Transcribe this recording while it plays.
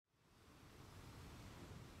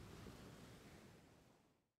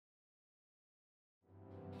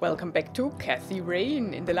Welcome back to Kathy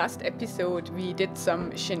Rain. In the last episode we did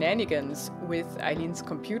some shenanigans with Eileen's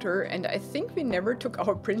computer and I think we never took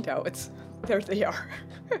our printouts. There they are.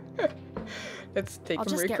 Let's take them I'll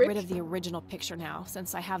real just get quick. rid of the original picture now,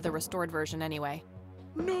 since I have the restored version anyway.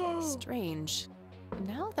 No! Strange.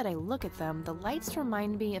 Now that I look at them, the lights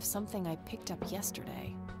remind me of something I picked up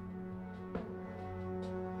yesterday.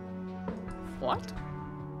 What?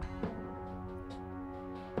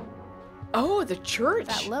 Oh, the church!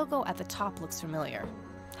 That logo at the top looks familiar.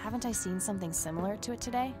 Haven't I seen something similar to it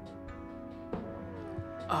today?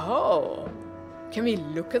 Oh! Can we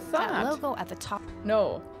look at that? That logo at the top.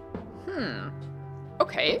 No.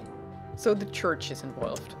 Okay. So the church is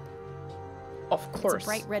involved. Of course. It's a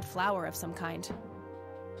bright red flower of some kind.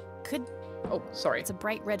 Oh, sorry. It's a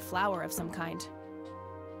bright red flower of some kind.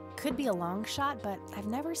 Could be a long shot, but I've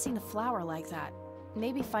never seen a flower like that.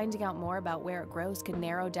 Maybe finding out more about where it grows could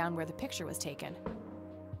narrow down where the picture was taken.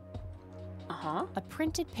 Uh-huh. A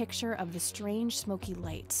printed picture of the strange smoky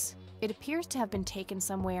lights. It appears to have been taken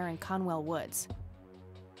somewhere in Conwell Woods.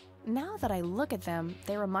 Now that I look at them,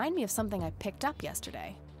 they remind me of something I picked up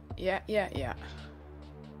yesterday. Yeah.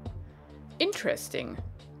 Interesting.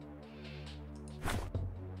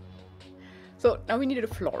 So now we need a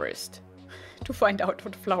florist to find out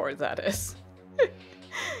what flower that is.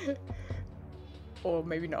 Or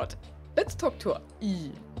maybe not. Let's talk to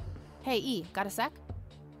E. Hey, E, got a sec?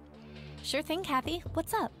 Sure thing, Kathy.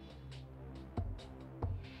 What's up?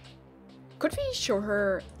 Could we show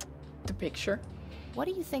her the picture? What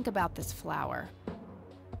do you think about this flower?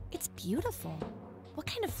 It's beautiful. What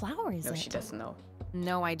kind of flower is No, it? she doesn't know.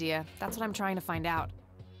 No idea. That's what I'm trying to find out.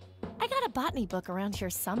 I got a botany book around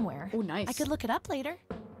here somewhere. Oh, nice. I could look it up later.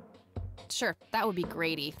 Sure, that would be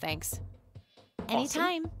great, E, thanks.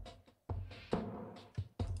 Anytime.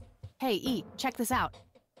 Hey, E, check this out.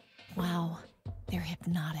 Wow, they're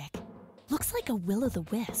hypnotic. Looks like a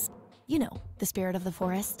will-o'-the-wisp. You know, the spirit of the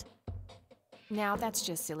forest. Now, that's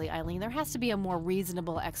just silly, Eileen. There has to be a more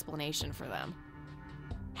reasonable explanation for them.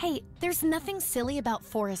 Hey, there's nothing silly about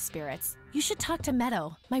forest spirits. You should talk to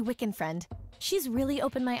Meadow, my Wiccan friend. She's really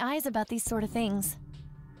opened my eyes about these sort of things.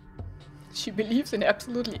 She believes in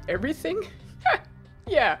absolutely everything?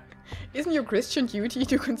 Yeah. Isn't your Christian duty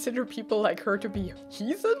to consider people like her to be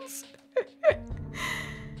heathens?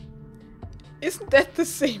 Isn't that the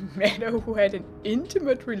same Meadow who had an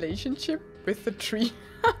intimate relationship with the tree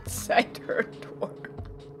outside her door?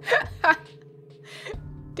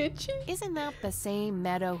 Did she? Isn't that the same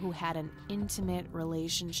Meadow who had an intimate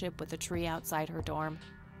relationship with a tree outside her dorm?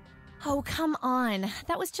 Oh, come on.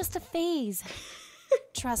 That was just a phase.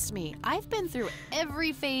 Trust me, I've been through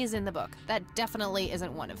every phase in the book. That definitely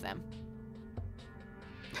isn't one of them.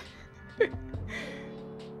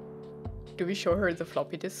 Do we show her the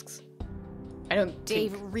floppy disks? I don't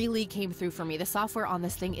Dave think... really came through for me. The software on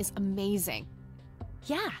this thing is amazing.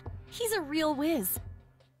 Yeah, he's a real whiz.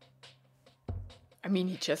 I mean,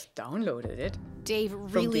 he just downloaded it. Dave the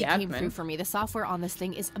really came admin. through for me. The software on this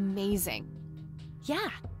thing is amazing. Yeah,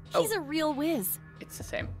 he's a real whiz. It's the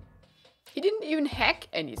same. He didn't even hack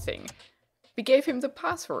anything. We gave him the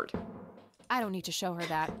password. I don't need to show her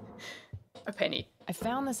that. A penny. I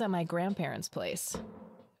found this at my grandparents' place.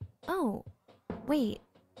 Oh, wait.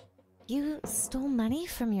 You stole money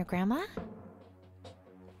from your grandma?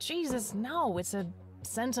 Jesus, no, it's a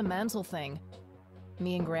sentimental thing.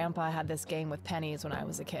 Me and Grandpa had this game with pennies when I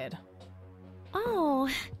was a kid. Oh,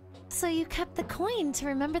 so you kept the coin to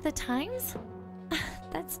remember the times?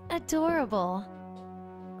 That's adorable.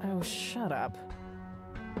 Oh, shut up.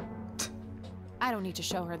 I don't need to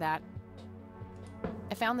show her that.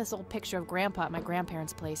 I found this old picture of Grandpa at my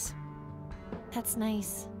grandparents' place. That's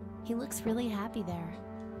nice. He looks really happy there.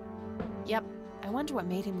 Yep, I wonder what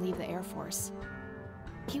made him leave the Air Force.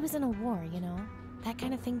 He was in a war, you know? That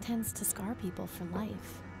kind of thing tends to scar people for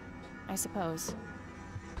life. I suppose.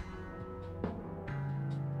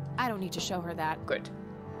 I don't need to show her that. Good.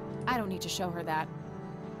 I don't need to show her that.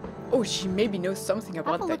 Oh, she maybe knows something Have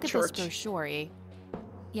about a that look at church. this brochure, E.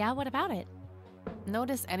 Yeah, what about it?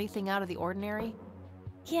 Notice anything out of the ordinary?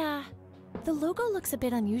 Yeah, the logo looks a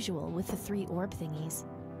bit unusual with the 3 orb thingies.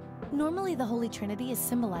 Normally the Holy Trinity is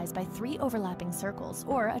symbolized by 3 overlapping circles,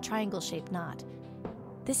 or a triangle-shaped knot.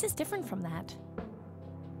 This is different from that.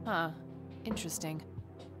 Huh. Interesting.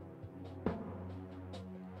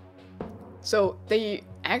 So they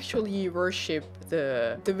actually worship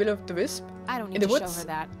the will-o'-the-wisp I don't in need the to show woods? her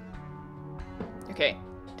that. Okay.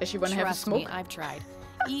 Does she want to have a Trust smoke? me, I've tried.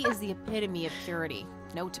 E is the epitome of purity.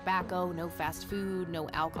 No tobacco, no fast food, no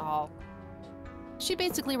alcohol. She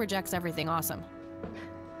basically rejects everything awesome.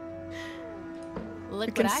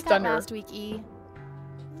 Look can what I got stun her. last week, E.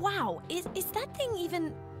 Wow, is that thing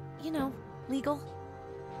even, legal?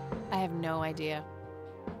 I have no idea.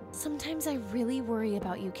 Sometimes I really worry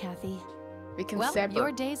about you, Kathy. We can Well, sever.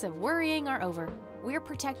 your days of worrying are over. We're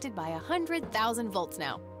protected by 100,000 volts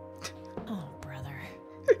now. Oh, brother.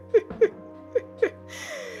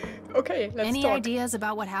 Okay, let's Any talk. ideas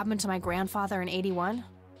about what happened to my grandfather in 81?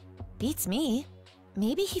 Beats me.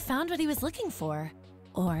 Maybe he found what he was looking for.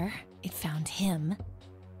 Or it found him.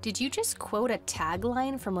 Did you just quote a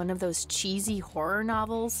tagline from one of those cheesy horror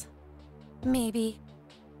novels? Maybe.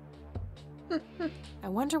 I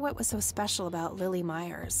wonder what was so special about Lily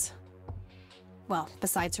Myers. Well,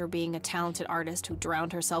 besides her being a talented artist who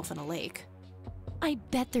drowned herself in a lake. I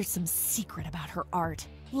bet there's some secret about her art.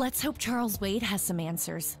 Let's hope Charles Wade has some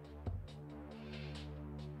answers.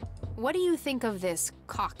 What do you think of this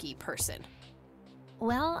cocky person?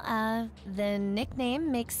 Well, the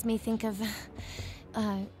nickname makes me think of,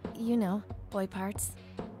 boy parts.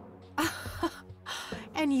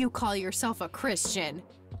 And you call yourself a Christian?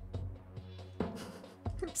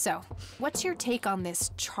 So, what's your take on this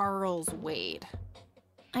Charles Wade?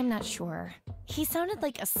 I'm not sure. He sounded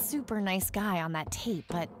like a super nice guy on that tape,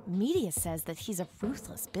 but media says that he's a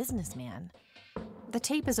ruthless businessman. The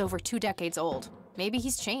tape is over 2 decades old. Maybe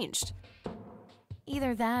he's changed.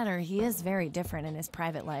 Either that or he is very different in his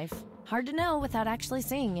private life. Hard to know without actually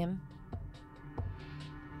seeing him.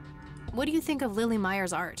 What do you think of Lily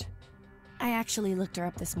Myers' art? I actually looked her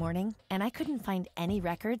up this morning, and I couldn't find any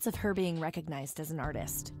records of her being recognized as an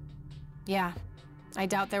artist. Yeah, I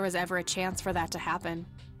doubt there was ever a chance for that to happen.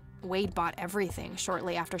 Wade bought everything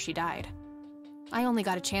shortly after she died. I only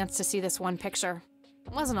got a chance to see this one picture.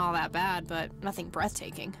 It wasn't all that bad, but nothing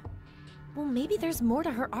breathtaking. Well, maybe there's more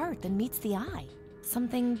to her art than meets the eye.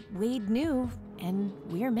 Something Wade knew, and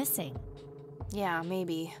we're missing. Yeah,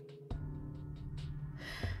 maybe.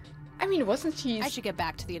 I mean, wasn't she... I should get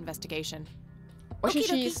back to the investigation. Wasn't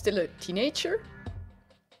she Okie dokie. still a teenager?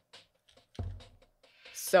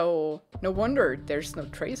 So, no wonder there's no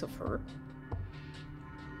trace of her.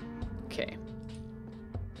 Okay.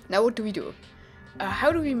 Now what do we do?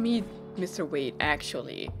 How do we meet Mr. Wade,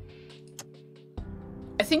 actually?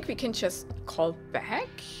 I think we can just call back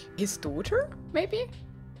his daughter, maybe?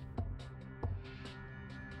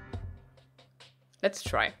 Let's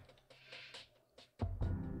try.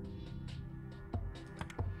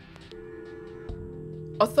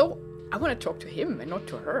 Although, I want to talk to him and not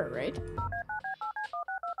to her, right?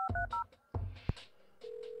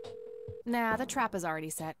 Nah, the trap is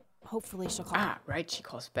already set. Hopefully she'll call. Ah, right, she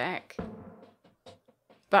calls back.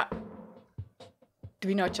 But, do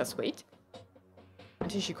we not just wait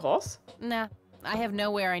until she calls? Nah, I have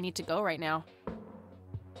nowhere I need to go right now.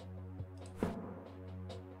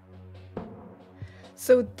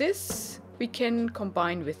 So this we can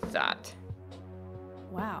combine with that.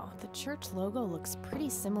 Wow, the church logo looks pretty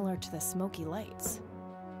similar to the smoky lights.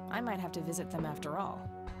 I might have to visit them after all.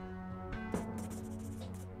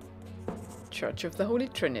 Church of the Holy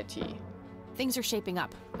Trinity. Things are shaping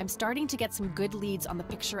up. I'm starting to get some good leads on the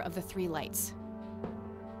picture of the 3 lights.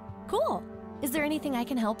 Cool. Is there anything I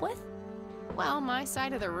can help with? Well, my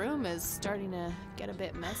side of the room is starting to get a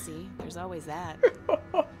bit messy. There's always that.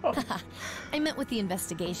 I meant with the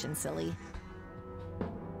investigation, silly.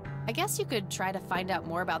 I guess you could try to find out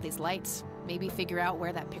more about these lights. Maybe figure out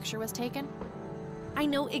where that picture was taken. I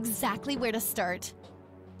know exactly where to start.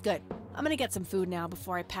 Good. I'm gonna get some food now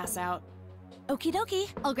before I pass out. Okie dokie.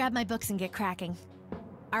 I'll grab my books and get cracking.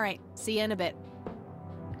 All right, see you in a bit.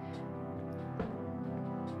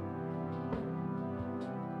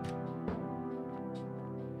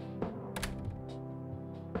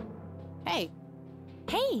 Hey.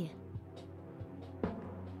 Hey!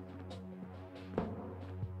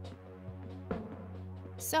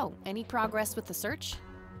 So, any progress with the search?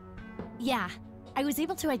 Yeah, I was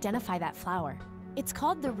able to identify that flower. It's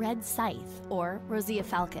called the red scythe, or Rosea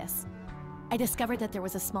falcus. I discovered that there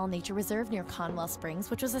was a small nature reserve near Conwell Springs,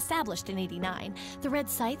 which was established in '89. The red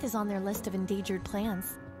scythe is on their list of endangered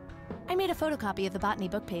plants. I made a photocopy of the botany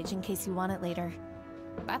book page in case you want it later.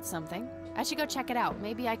 That's something. I should go check it out.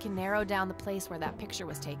 Maybe I can narrow down the place where that picture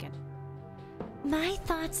was taken. My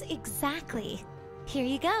thoughts exactly. Here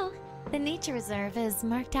you go. The nature reserve is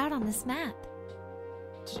marked out on this map.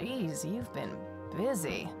 Jeez, you've been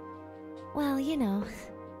busy. Well,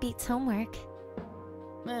 beats homework.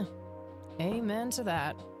 Amen to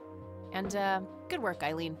that. And, good work,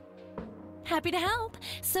 Eileen. Happy to help.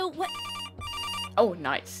 So what? Oh,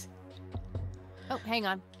 nice. Oh, hang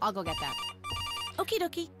on. I'll go get that. Okie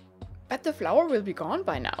dokie. But the flower will be gone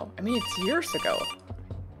by now. I mean, it's years ago.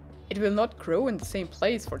 It will not grow in the same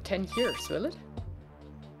place for 10 years, will it?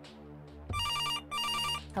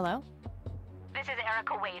 Hello? This is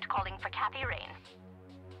Erica Wade calling for Kathy Rain.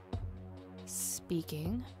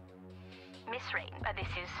 Speaking. Miss Rain, this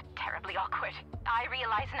is terribly awkward. I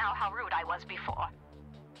realize now how rude I was before.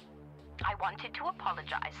 I wanted to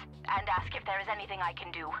apologize and ask if there is anything I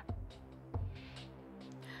can do.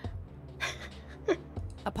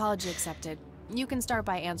 Apology accepted. You can start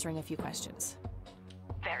by answering a few questions.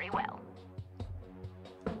 Very well.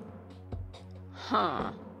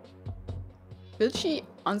 Huh. Will she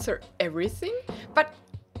answer everything? But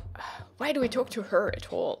why do we talk to her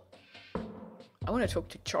at all? I want to talk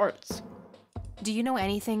to Charles. Do you know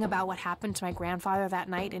anything about what happened to my grandfather that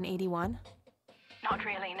night in '81? Not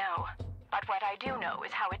really, no. But what I do know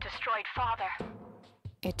is how it destroyed Father.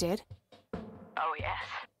 It did? Oh, yes.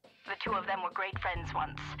 The two of them were great friends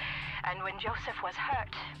once. And when Joseph was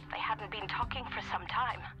hurt, they hadn't been talking for some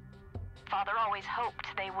time. Father always hoped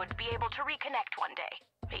they would be able to reconnect one day.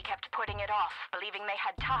 He kept putting it off, believing they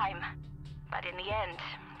had time. But in the end,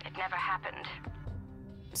 it never happened.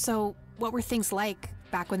 So, what were things like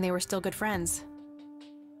back when they were still good friends?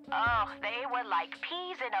 Oh, they were like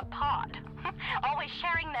peas in a pod. Always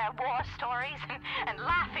sharing their war stories and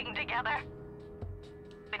laughing together.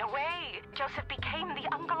 In a way, Joseph became the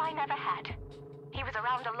uncle I never had. He was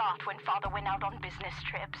around a lot when Father went out on business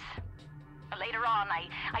trips. Later on, I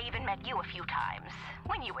even met you a few times,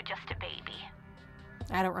 when you were just a baby.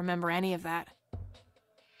 I don't remember any of that.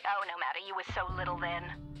 Oh, no matter, you were so little then.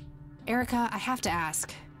 Erica, I have to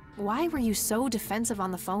ask, why were you so defensive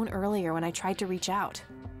on the phone earlier when I tried to reach out?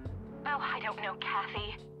 Oh, I don't know,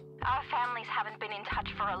 Kathy. Our families haven't been in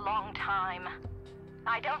touch for a long time.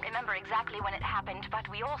 I don't remember exactly when it happened, but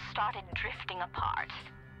we all started drifting apart.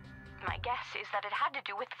 My guess is that it had to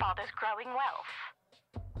do with Father's growing wealth.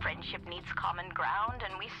 Friendship needs common ground,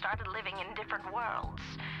 and we started living in different worlds.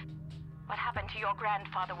 What happened to your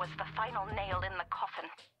grandfather was the final nail in the coffin.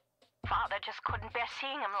 Father just couldn't bear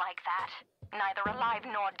seeing him like that, neither alive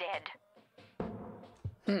nor dead.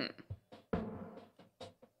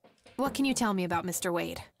 What can you tell me about Mr.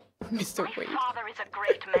 Wade? Mr. My Wade. father is a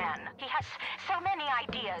great man. He has so many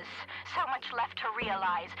ideas, so much left to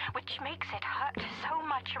realize, which makes it hurt so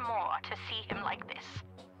much more to see him like this.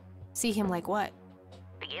 See him like what?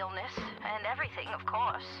 The illness and everything, of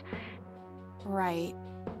course. Right.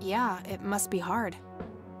 Yeah, it must be hard.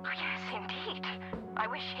 Oh, yes, indeed. I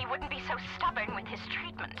wish he wouldn't be so stubborn with his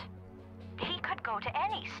treatment. He could go to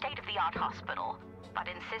any state-of-the-art hospital, but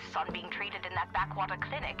insists on being treated in that backwater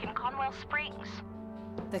clinic in Conwell Springs.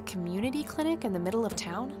 The community clinic in the middle of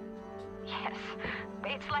town? Yes,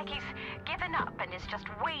 it's like he's given up and is just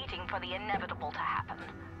waiting for the inevitable to happen.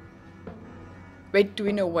 Wait, do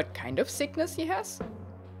we know what kind of sickness he has?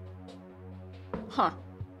 Huh.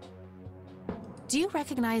 Do you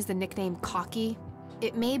recognize the nickname Cocky?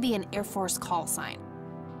 It may be an Air Force call sign.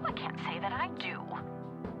 I can't say that I do.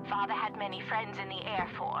 Father had many friends in the Air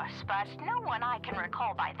Force, but no one I can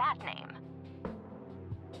recall by that name.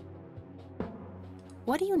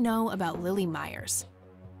 What do you know about Lily Myers?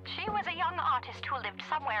 She was a young artist who lived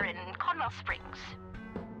somewhere in Conwell Springs.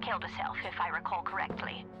 Killed herself, if I recall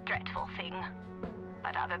correctly. Dreadful thing.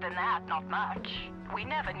 But other than that, not much. We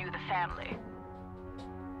never knew the family.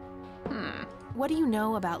 What do you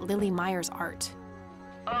know about Lily Myers' art?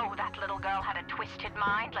 Oh, that little girl had a twisted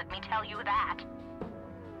mind, let me tell you that.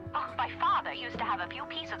 Oh, my father used to have a few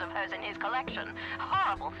pieces of hers in his collection.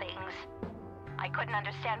 Horrible things. I couldn't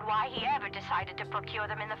understand why he ever decided to procure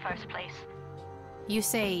them in the first place. You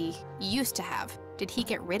say used to have. Did he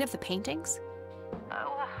get rid of the paintings?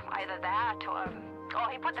 Oh, either that or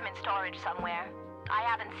he put them in storage somewhere. I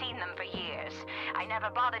haven't seen them for years. I never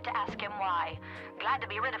bothered to ask him why. Glad to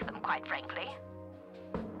be rid of them, quite frankly.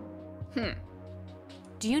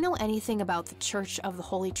 Do you know anything about the Church of the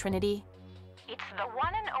Holy Trinity? It's the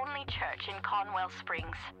one and only church in Conwell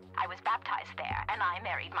Springs. I was baptized there, and I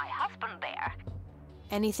married my husband there.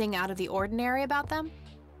 Anything out of the ordinary about them?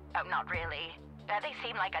 Oh, not really. They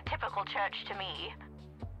seem like a typical church to me.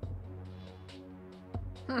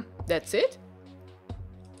 That's it?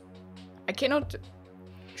 I cannot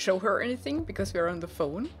show her anything because we're on the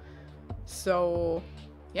phone. So,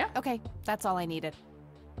 yeah. Okay, that's all I needed.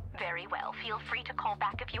 Very well. Feel free to call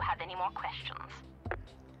back if you have any more questions.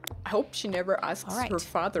 I hope she never asks All right. her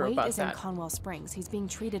father Wade about is in that. Conwell Springs. He's being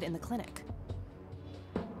treated in the clinic.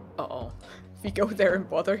 Uh-oh. If we go there and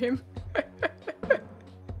bother him? I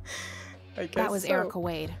guess That was so. Erica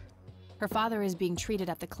Wade. Her father is being treated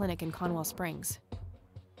at the clinic in Conwell Springs.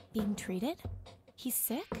 Being treated? He's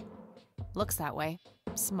sick? Looks that way.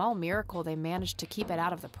 Small miracle they managed to keep it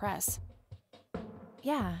out of the press.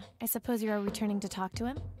 Yeah, I suppose you're returning to talk to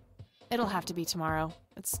him? It'll have to be tomorrow.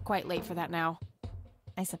 It's quite late for that now.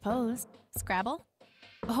 I suppose. Scrabble?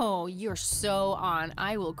 Oh, you're so on.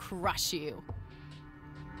 I will crush you.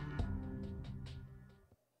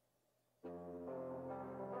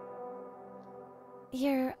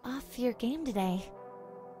 You're off your game today.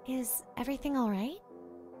 Is everything all right?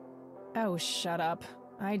 Oh, shut up.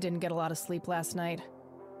 I didn't get a lot of sleep last night.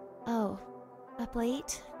 Oh, up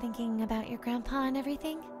late, thinking about your grandpa and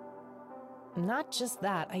everything? Not just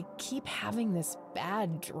that, I keep having this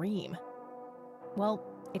bad dream. Well,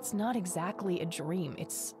 it's not exactly a dream,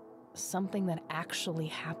 it's something that actually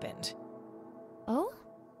happened. Oh?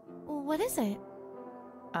 What is it?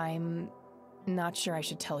 I'm not sure I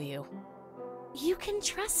should tell you. You can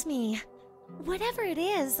trust me. Whatever it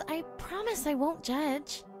is, I promise I won't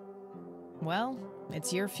judge. Well,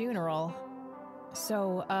 it's your funeral.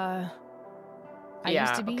 So, I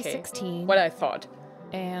used to be 16. What I thought.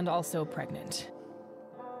 And also pregnant.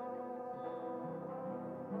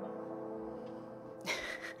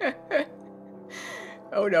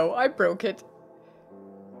 Oh no, I broke it.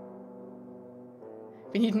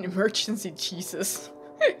 We need an emergency Jesus.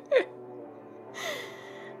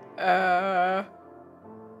 I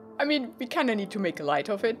mean, we kind of need to make light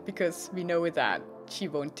of it because we know that she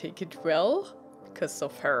won't take it well because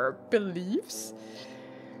of her beliefs.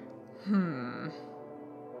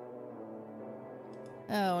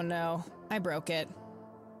 Oh no, I broke it.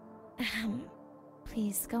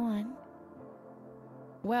 Please, go on.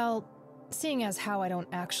 Well, seeing as how I don't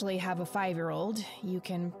actually have a 5-year-old, you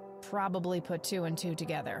can probably put 2 and 2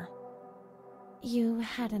 together. You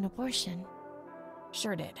had an abortion.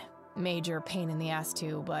 Sure did. Major pain in the ass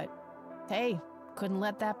too, but hey, couldn't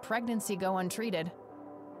let that pregnancy go untreated.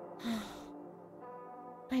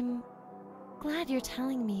 I'm glad you're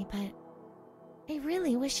telling me, but I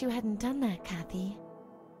really wish you hadn't done that, Kathy.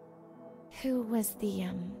 Who was the,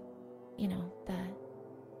 you know,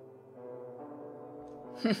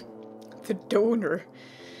 The donor.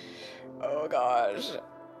 Oh gosh.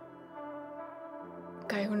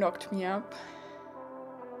 Guy who knocked me up.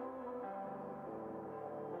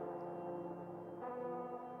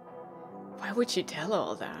 Why would she tell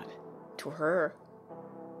all that to her?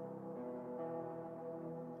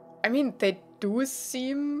 I mean, they do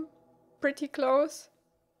seem pretty close.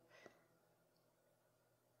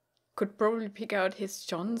 Could probably pick out his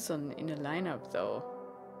Johnson in a lineup though.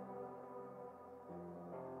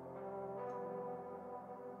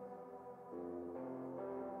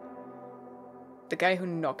 The guy who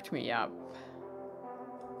knocked me up.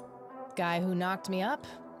 Guy who knocked me up?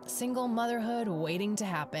 Single motherhood waiting to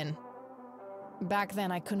happen. Back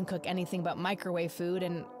then, I couldn't cook anything but microwave food,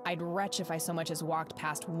 and I'd retch if I so much as walked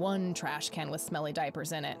past one trash can with smelly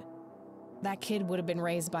diapers in it. That kid would have been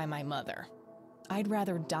raised by my mother. I'd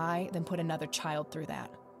rather die than put another child through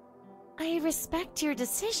that. I respect your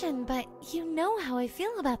decision, but you know how I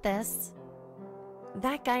feel about this.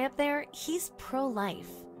 That guy up there, he's pro-life.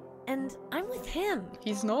 And I'm with him.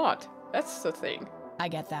 He's not. That's the thing. I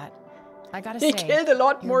get that. I gotta He say, killed a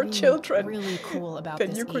lot more being children really cool about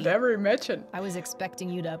than this, you could E. ever imagine. I was expecting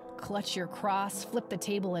you to clutch your cross, flip the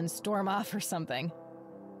table, and storm off or something.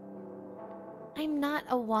 I'm not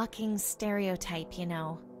a walking stereotype, you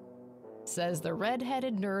know. Says the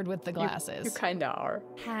red-headed nerd with the glasses. You kinda are.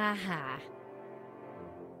 Ha ha.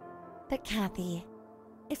 But Kathy,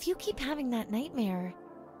 if you keep having that nightmare,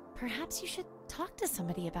 perhaps you should talk to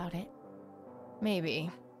somebody about it. Maybe.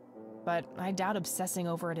 But I doubt obsessing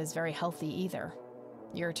over it is very healthy either.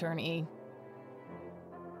 Your turn, E.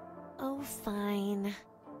 Oh, fine.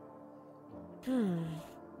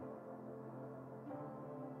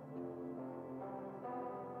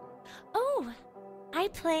 Oh, I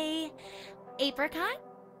play apricot,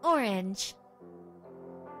 orange.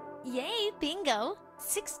 Yay, bingo.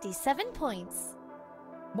 67 points.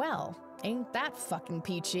 Well, ain't that fucking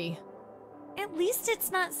peachy. At least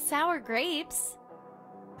it's not sour grapes.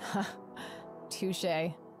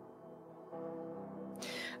 Touché.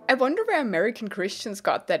 I wonder where American Christians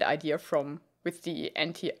got that idea from with the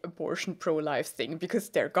anti-abortion pro-life thing, because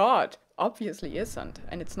their God obviously isn't,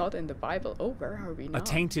 and it's not in the Bible. Oh, where are we now? A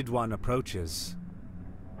tainted one approaches.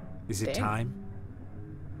 Is it Damn. time?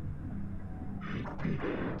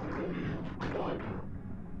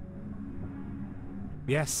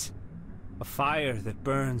 Yes, a fire that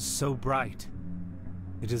burns so bright.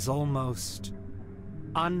 It is almost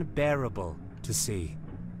unbearable to see.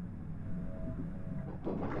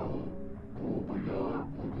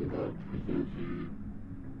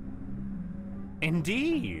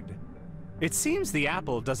 Indeed. It seems the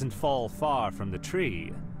apple doesn't fall far from the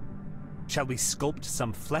tree. Shall we sculpt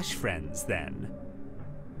some flesh friends, then?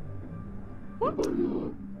 What?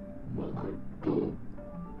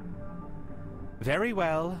 Very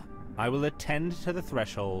well. I will attend to the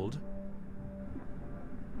threshold.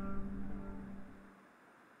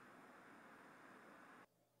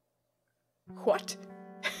 What?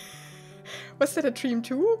 Was that a dream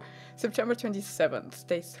too? September 27th,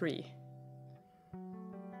 day 3.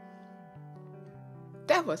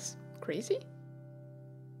 That was crazy.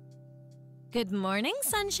 Good morning,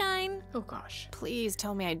 sunshine. Oh gosh. Please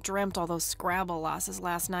tell me I dreamt all those Scrabble losses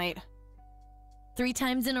last night. 3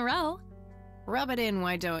 times in a row. Rub it in,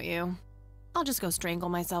 why don't you? I'll just go strangle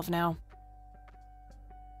myself now.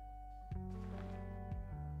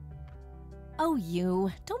 Oh,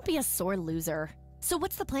 you. Don't be a sore loser. So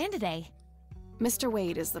what's the plan today? Mr.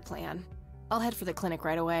 Wade is the plan. I'll head for the clinic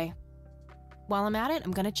right away. While I'm at it,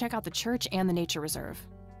 I'm gonna check out the church and the nature reserve.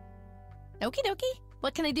 Okie dokie.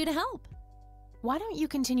 What can I do to help? Why don't you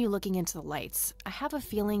continue looking into the lights? I have a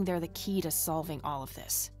feeling they're the key to solving all of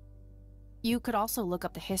this. You could also look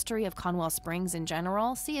up the history of Conwell Springs in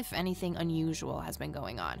general, see if anything unusual has been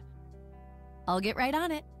going on. I'll get right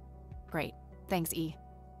on it. Great. Thanks, E.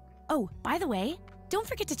 Oh, by the way, don't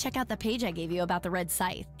forget to check out the page I gave you about the red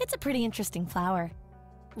scythe. It's a pretty interesting flower.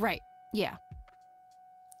 Right. Yeah.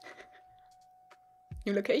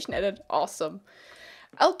 New location added. Awesome.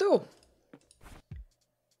 I'll do.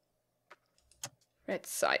 Red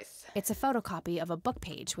scythe. It's a photocopy of a book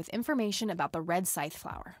page with information about the red scythe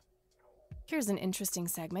flower. Here's an interesting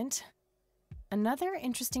segment. Another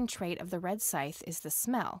interesting trait of the red scythe is the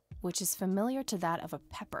smell, which is familiar to that of a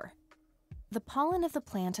pepper. The pollen of the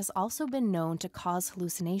plant has also been known to cause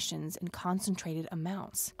hallucinations in concentrated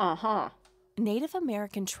amounts. Uh-huh. Native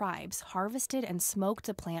American tribes harvested and smoked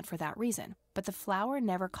the plant for that reason, but the flower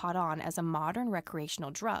never caught on as a modern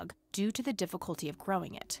recreational drug due to the difficulty of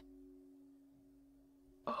growing it.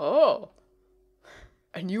 Oh.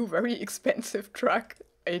 A new very expensive drug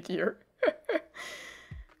idea.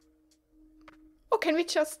 Oh, can we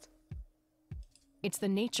just... It's the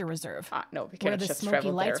nature reserve, no, we where cannot the just smoky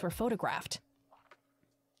travel lights there. were photographed.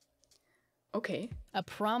 Okay. A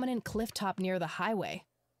prominent cliff top near the highway.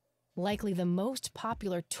 Likely the most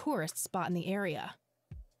popular tourist spot in the area.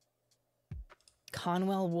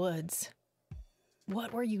 Conwell Woods.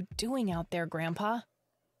 What were you doing out there, Grandpa?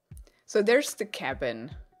 So there's the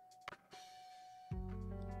cabin.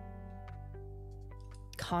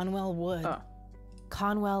 Conwell Wood. Oh.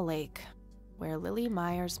 Conwell Lake, where Lily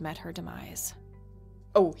Myers met her demise.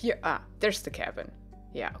 Oh, here. There's the cabin.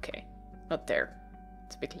 Yeah, okay. Not there.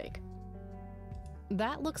 It's a big lake.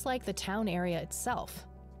 That looks like the town area itself.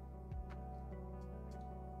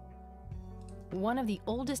 One of the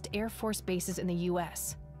oldest Air Force bases in the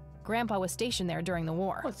US. Grandpa was stationed there during the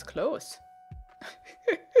war. Oh, it's close.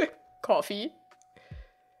 Coffee.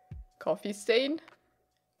 Coffee stain.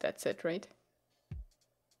 That's it, right?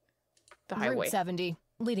 The highway. Route 70,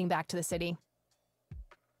 leading back to the city.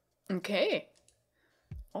 Okay.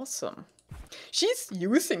 Awesome. She's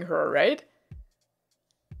using her, right?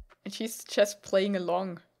 And she's just playing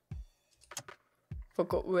along. For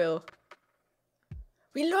goodwill.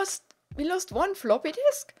 We lost 1 floppy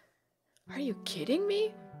disk? Are you kidding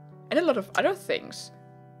me? And a lot of other things.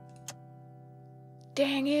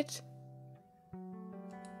 Dang it.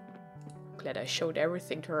 Glad I showed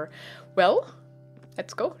everything to her. Well,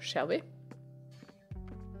 let's go, shall we?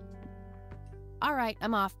 All right,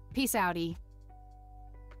 I'm off. Peace out, E.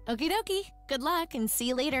 Okie dokie. Good luck and see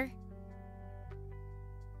you later.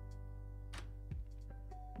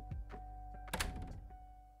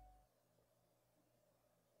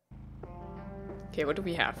 Okay, what do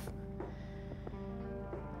we have?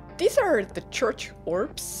 These are the church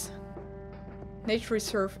orbs. Nature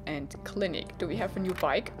reserve and clinic. Do we have a new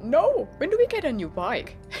bike? No! When do we get a new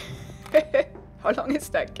bike? How long is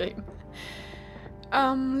that game?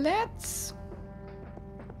 Let's...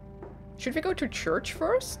 Should we go to church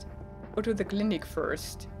first? Or to the clinic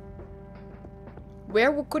first?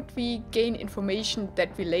 Where could we gain information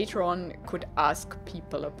that we later on could ask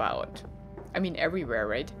people about? I mean, everywhere,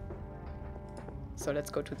 right? So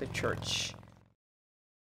let's go to the church.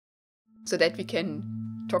 So that we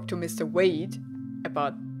can talk to Mr. Wade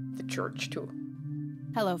about the church too.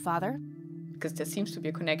 Hello, Father. Because there seems to be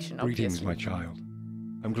a connection, Greetings, obviously. my child.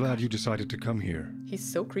 I'm glad you decided to come here. He's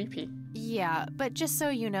so creepy. Yeah, but just so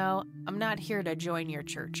you know, I'm not here to join your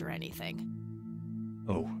church or anything.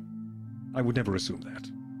 Oh, I would never assume that.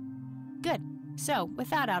 Good. So,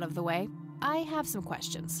 with that out of the way, I have some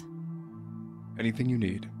questions. Anything you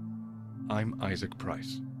need. I'm Isaac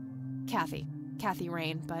Price. Kathy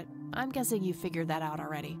Rain, but I'm guessing you figured that out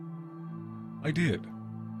already. I did.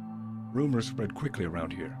 Rumors spread quickly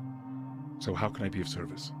around here. So how can I be of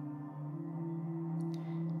service?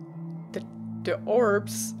 the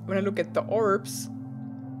orbs, when I look at the orbs,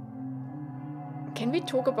 can we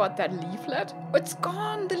talk about that leaflet? Oh, it's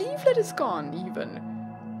gone! The leaflet is gone, even.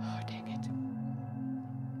 Oh, dang it.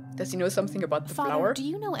 Does he know something about the Father, flower? do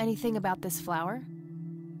you know anything about this flower?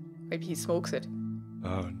 Maybe he smokes it.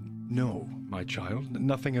 No, my child,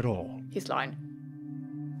 nothing at all. He's lying.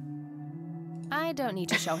 I don't need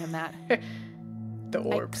to show him that. The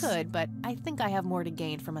orbs. I could, but I think I have more to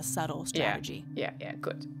gain from a subtle strategy. Yeah,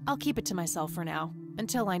 good. I'll keep it to myself for now,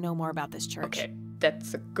 until I know more about this church. Okay,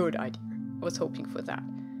 that's a good idea. I was hoping for that.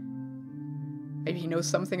 Maybe he knows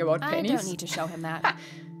something about pennies? I don't need to show him that.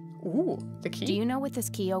 Ooh, the key. Do you know what this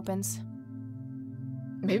key opens?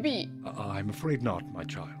 Maybe... I'm afraid not, my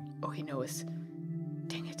child. Oh, he knows.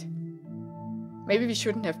 Dang it. Maybe we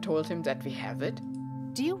shouldn't have told him that we have it.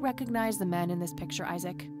 Do you recognize the men in this picture,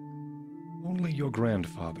 Isaac? Only your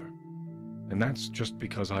grandfather. And that's just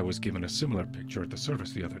because I was given a similar picture at the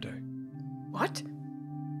service the other day. What?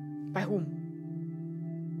 By whom?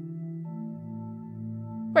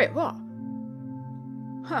 Wait, what?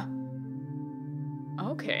 Huh.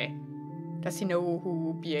 Okay. Does he know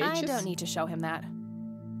who BH I is? don't need to show him that.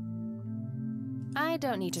 I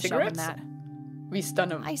don't need to Cigarettes? show him that. We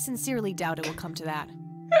stun him. I sincerely doubt it will come to that.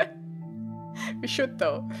 We should,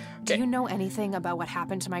 though. Do Okay. you know anything about what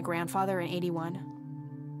happened to my grandfather in 81?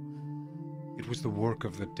 It was the work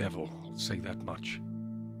of the devil, I'll say that much.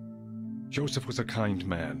 Joseph was a kind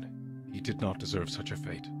man. He did not deserve such a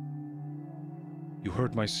fate. You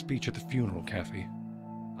heard my speech at the funeral, Kathy.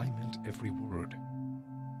 I meant every word.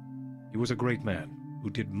 He was a great man who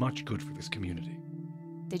did much good for this community.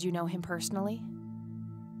 Did you know him personally?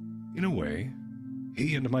 In a way,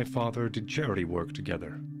 he and my father did charity work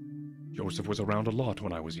together. Joseph was around a lot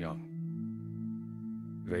when I was young.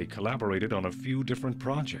 They collaborated on a few different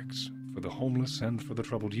projects for the homeless and for the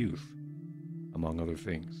troubled youth, among other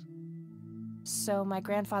things. So my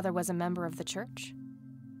grandfather was a member of the church?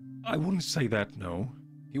 I wouldn't say that, no.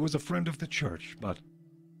 He was a friend of the church, but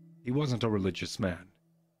he wasn't a religious man.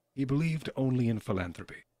 He believed only in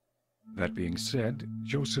philanthropy. That being said,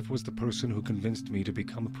 Joseph was the person who convinced me to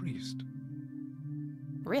become a priest.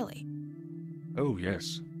 Really? Oh,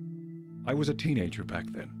 yes. I was a teenager back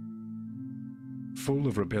then. Full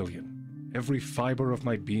of rebellion, every fiber of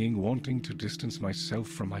my being wanting to distance myself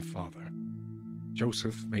from my father.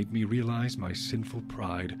 Joseph made me realize my sinful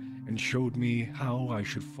pride and showed me how I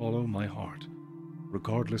should follow my heart,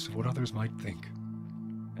 regardless of what others might think.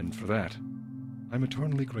 And for that, I'm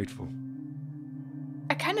eternally grateful.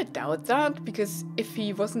 I kind of doubt that, because if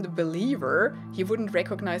he wasn't a believer, he wouldn't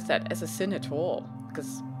recognize that as a sin at all.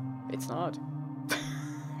 Because it's not.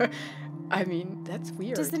 I mean, that's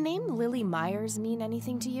weird. Does the name Lily Myers mean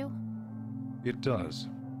anything to you? It does.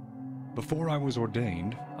 Before I was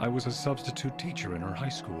ordained, I was a substitute teacher in her high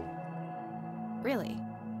school. Really?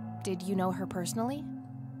 Did you know her personally?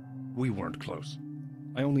 We weren't close.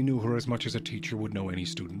 I only knew her as much as a teacher would know any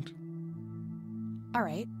student. All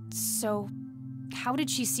right, so how did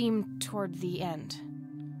she seem toward the end?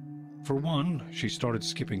 For one, she started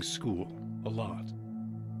skipping school a lot.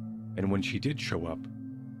 And when she did show up,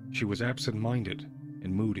 she was absent-minded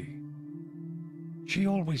and moody. She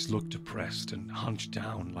always looked depressed and hunched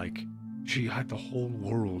down like she had the whole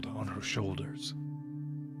world on her shoulders.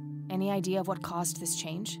 Any idea of what caused this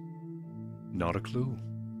change? Not a clue.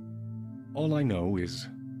 All I know is,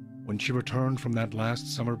 when she returned from that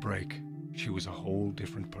last summer break, she was a whole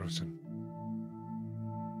different person.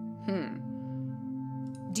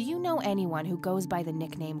 Do you know anyone who goes by the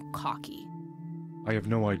nickname Cocky? I have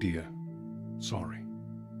no idea. Sorry.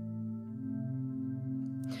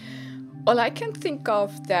 All I can think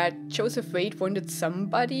of that Joseph Wade wanted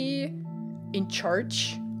somebody in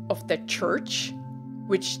charge of that church,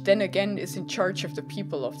 which then again is in charge of the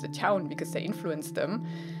people of the town because they influence them,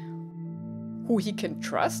 who he can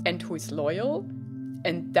trust and who is loyal,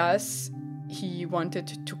 and thus he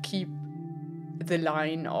wanted to keep the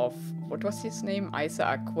line of, what was his name,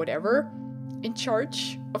 Isaac, whatever, in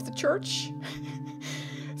charge of the church.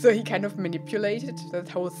 So he kind of manipulated that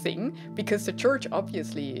whole thing, because the church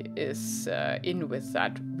obviously is in with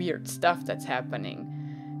that weird stuff that's happening.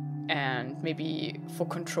 And maybe for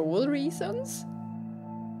control reasons,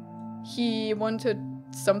 he wanted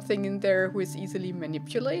something in there who is easily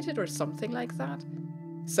manipulated or something like that.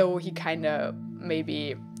 So he kind of,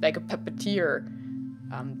 maybe like a puppeteer,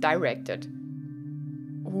 directed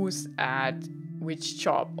who's at which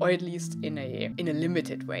job, or at least in a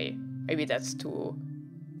limited way. Maybe that's too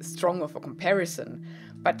strong of a comparison,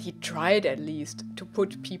 but he tried at least to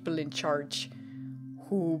put people in charge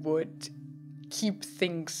who would keep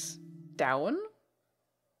things down.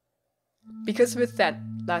 Because with that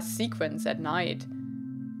last sequence at night.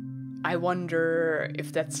 I wonder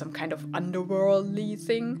if that's some kind of underworldly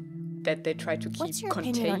thing that they try to keep What's your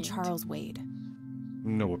contained. opinion on Charles Wade?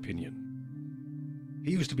 No opinion.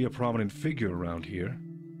 He used to be a prominent figure around here,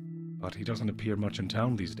 but he doesn't appear much in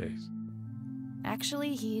town these days.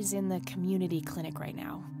 Actually, he's in the community clinic right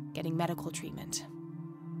now, getting medical treatment.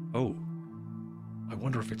 Oh, I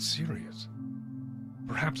wonder if it's serious.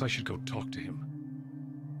 Perhaps I should go talk to him.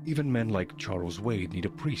 Even men like Charles Wade need a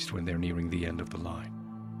priest when they're nearing the end of the line.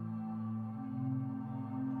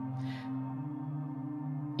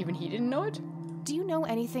 Even he didn't know it? Do you know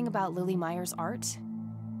anything about Lily Meyer's art?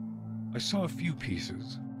 I saw a few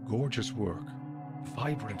pieces. Gorgeous work.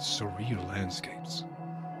 Vibrant, surreal landscapes.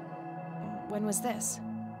 When was this?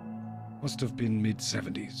 Must have been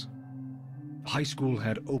mid-70s. The high school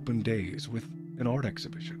had open days with an art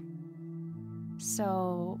exhibition.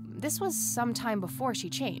 So, this was some time before she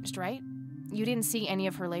changed, right? You didn't see any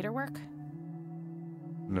of her later work?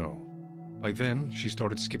 No. By then, she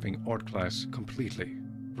started skipping art class completely,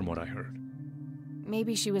 from what I heard.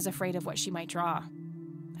 Maybe she was afraid of what she might draw.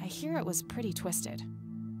 I hear it was pretty twisted.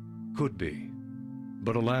 Could be.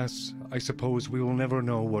 But alas, I suppose we will never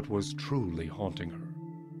know what was truly haunting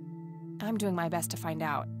her. I'm doing my best to find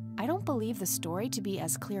out. I don't believe the story to be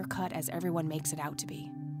as clear-cut as everyone makes it out to be.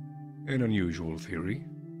 An unusual theory.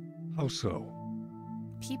 How so?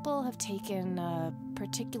 People have taken a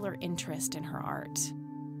particular interest in her art.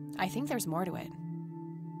 I think there's more to it.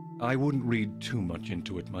 I wouldn't read too much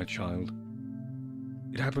into it, my child.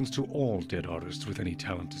 It happens to all dead artists with any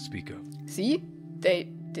talent to speak of. See?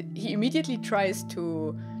 He immediately tries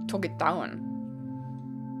to talk it down.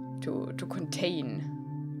 To contain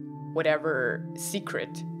whatever secret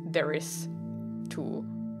there is to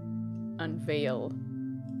unveil.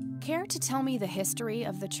 Care to tell me the history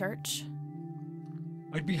of the church?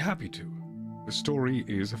 I'd be happy to. The story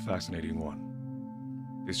is a fascinating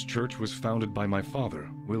one. This church was founded by my father,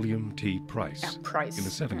 William T. Price, Price. in the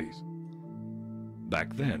 70s.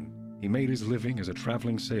 Back then, he made his living as a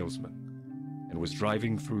traveling salesman and was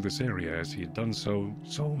driving through this area as he had done so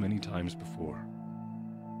many times before.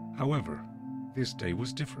 However, this day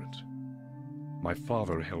was different. My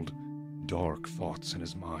father held dark thoughts in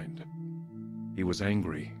his mind. He was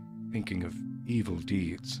angry, thinking of evil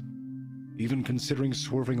deeds, even considering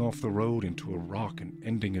swerving off the road into a rock and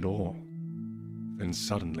ending it all. Then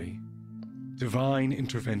suddenly, divine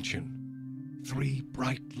intervention. 3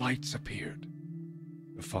 bright lights appeared.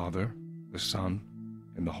 The Father, the Son,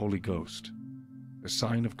 and the Holy Ghost. The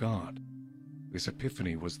sign of God. This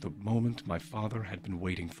epiphany was the moment my father had been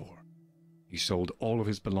waiting for. He sold all of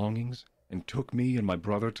his belongings and took me and my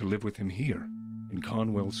brother to live with him here, in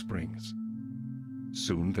Conwell Springs.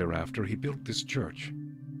 Soon thereafter, he built this church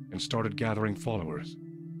and started gathering followers.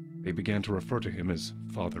 They began to refer to him as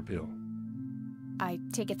Father Bill. I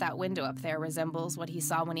take it that window up there resembles what he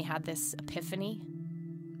saw when he had this epiphany?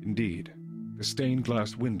 Indeed. The stained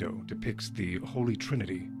glass window depicts the Holy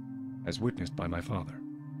Trinity, as witnessed by my father.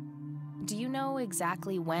 Do you know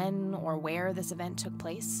exactly when or where this event took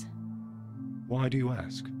place? Why do you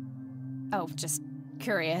ask? Oh, just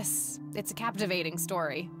curious. It's a captivating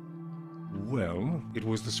story. Well, it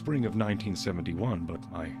was the spring of 1971,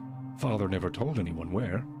 but my father never told anyone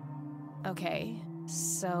where. Okay,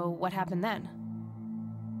 so what happened then?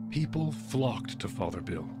 People flocked to Father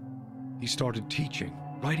Bill. He started teaching,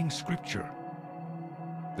 writing scripture.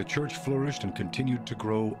 The church flourished and continued to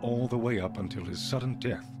grow all the way up until his sudden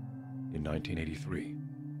death in 1983.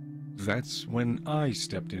 That's when I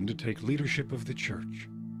stepped in to take leadership of the church.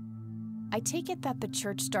 I take it that the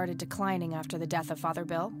church started declining after the death of Father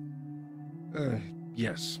Bill?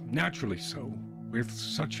 Yes, naturally so. With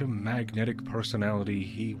such a magnetic personality,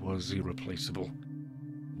 he was irreplaceable.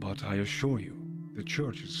 But I assure you, the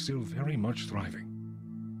church is still very much thriving.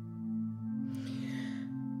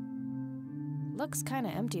 Looks kinda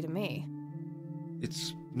empty to me.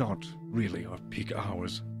 It's not really our peak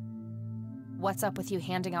hours. What's up with you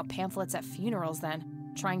handing out pamphlets at funerals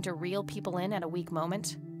then? Trying to reel people in at a weak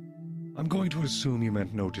moment? I'm going to assume you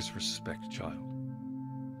meant no disrespect, child.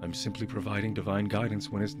 I'm simply providing divine guidance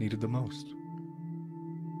when it's needed the most.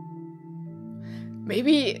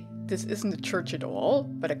 Maybe this isn't a church at all,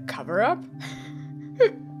 but a cover-up?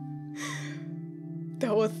 The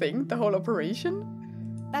whole thing, the whole operation?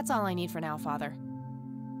 That's all I need for now, Father.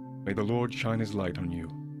 May the Lord shine his light on you.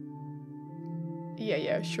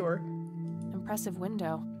 Yeah, sure. Impressive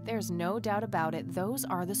window. There's no doubt about it. Those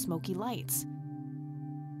are the smoky lights.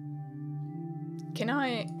 Can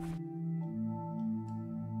I...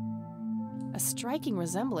 A striking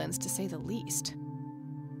resemblance, to say the least.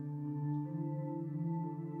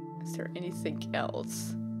 Is there anything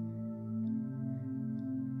else?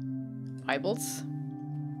 Bibles?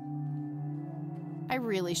 I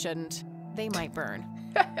really shouldn't. They might burn.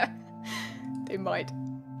 They might.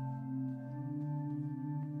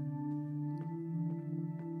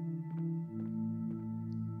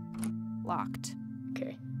 Locked.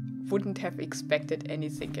 Okay. Wouldn't have expected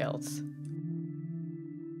anything else.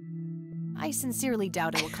 I sincerely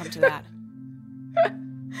doubt it will come to that.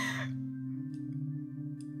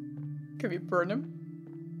 Can we burn him?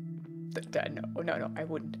 No, I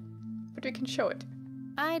wouldn't. But we can show it.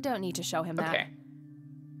 I don't need to show him that. Okay.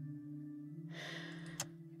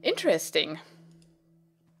 Interesting.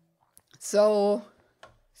 So,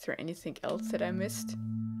 is there anything else that I missed?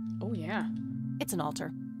 Oh, yeah. It's an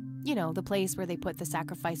altar. You know, the place where they put the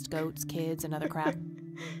sacrificed goats, kids, and other crap.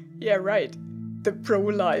 Yeah, right. The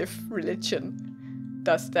pro-life religion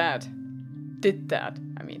does that. Did that.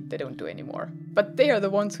 I mean, they don't do anymore. But they are the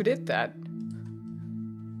ones who did that.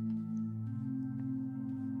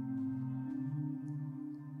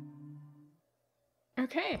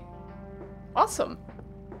 Okay. Awesome.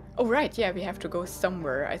 Oh, right. Yeah, we have to go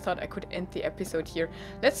somewhere. I thought I could end the episode here.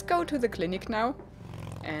 Let's go to the clinic now.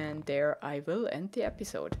 And there I will end the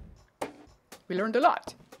episode. We learned a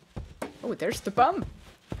lot. Oh, there's the bum.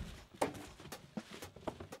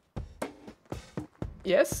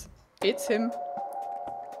 Yes, it's him.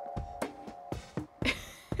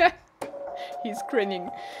 He's grinning.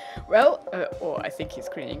 Well, I think he's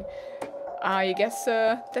grinning. I guess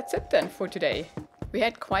that's it then for today. We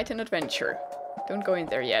had quite an adventure. Don't go in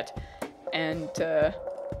there yet. And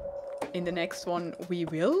in the next one we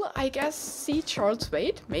will, I guess, see Charles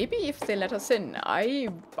Wade. Maybe if they let us in. I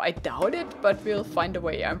doubt it, but we'll find a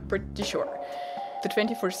way, I'm pretty sure. The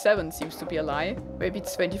 24/7 seems to be a lie. Maybe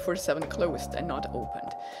it's 24/7 closed and not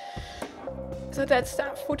opened. So that's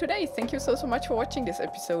that for today. Thank you so much for watching this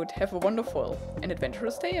episode. Have a wonderful and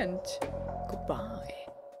adventurous day, and goodbye.